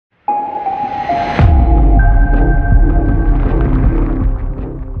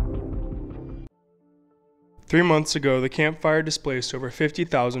3 months ago, the Camp Fire displaced over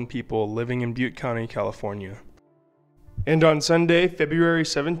 50,000 people living in Butte County, California. And on Sunday, February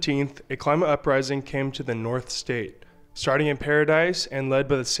 17th, a climate uprising came to the North State, starting in Paradise and led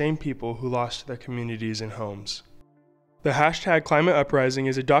by the same people who lost their communities and homes. The hashtag Climate Uprising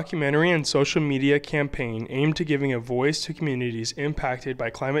is a documentary and social media campaign aimed to giving a voice to communities impacted by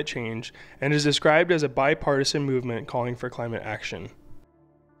climate change and is described as a bipartisan movement calling for climate action.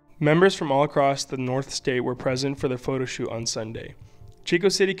 Members from all across the North State were present for the photo shoot on Sunday. Chico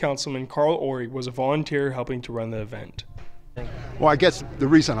City Councilman Carl Orion was a volunteer helping to run the event. Well, I guess the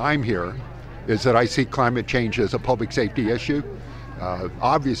reason I'm here is that I see climate change as a public safety issue.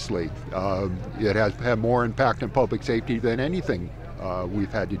 Obviously, it has had more impact on public safety than anything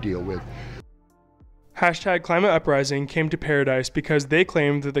we've had to deal with. Hashtag Climate Uprising came to Paradise because they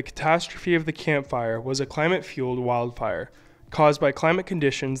claimed that the catastrophe of the Camp Fire was a climate-fueled wildfire, caused by climate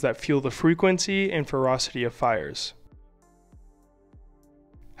conditions that fuel the frequency and ferocity of fires.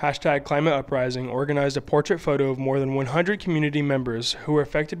 Hashtag Climate Uprising organized a portrait photo of more than 100 community members who were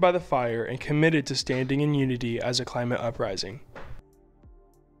affected by the fire and committed to standing in unity as a climate uprising.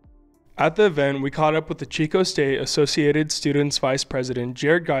 At the event, we caught up with the Chico State Associated Students Vice President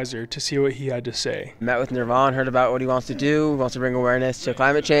Jared Geiser to see what he had to say. Met with Nirvan, heard about what he wants to do. He wants to bring awareness to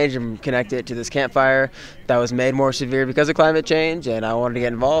climate change and connect it to this campfire that was made more severe because of climate change, and I wanted to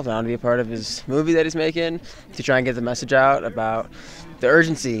get involved. I wanted to be a part of his movie that he's making to try and get the message out about the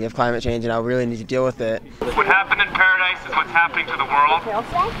urgency of climate change and how we really need to deal with it. What happened in Paradise is what's happening to the world. So it's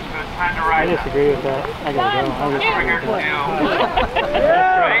time to rise. I disagree with that. I gotta go.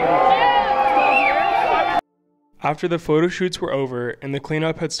 After the photo shoots were over and the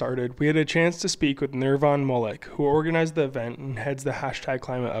cleanup had started, we had a chance to speak with Nirvan Molek, who organized the event and heads the hashtag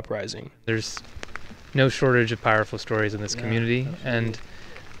Climate Uprising. There's no shortage of powerful stories in this community, and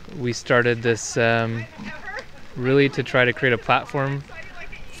we started this really to try to create a platform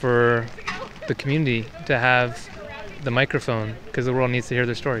for the community to have the microphone, because the world needs to hear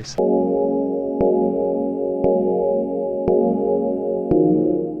their stories.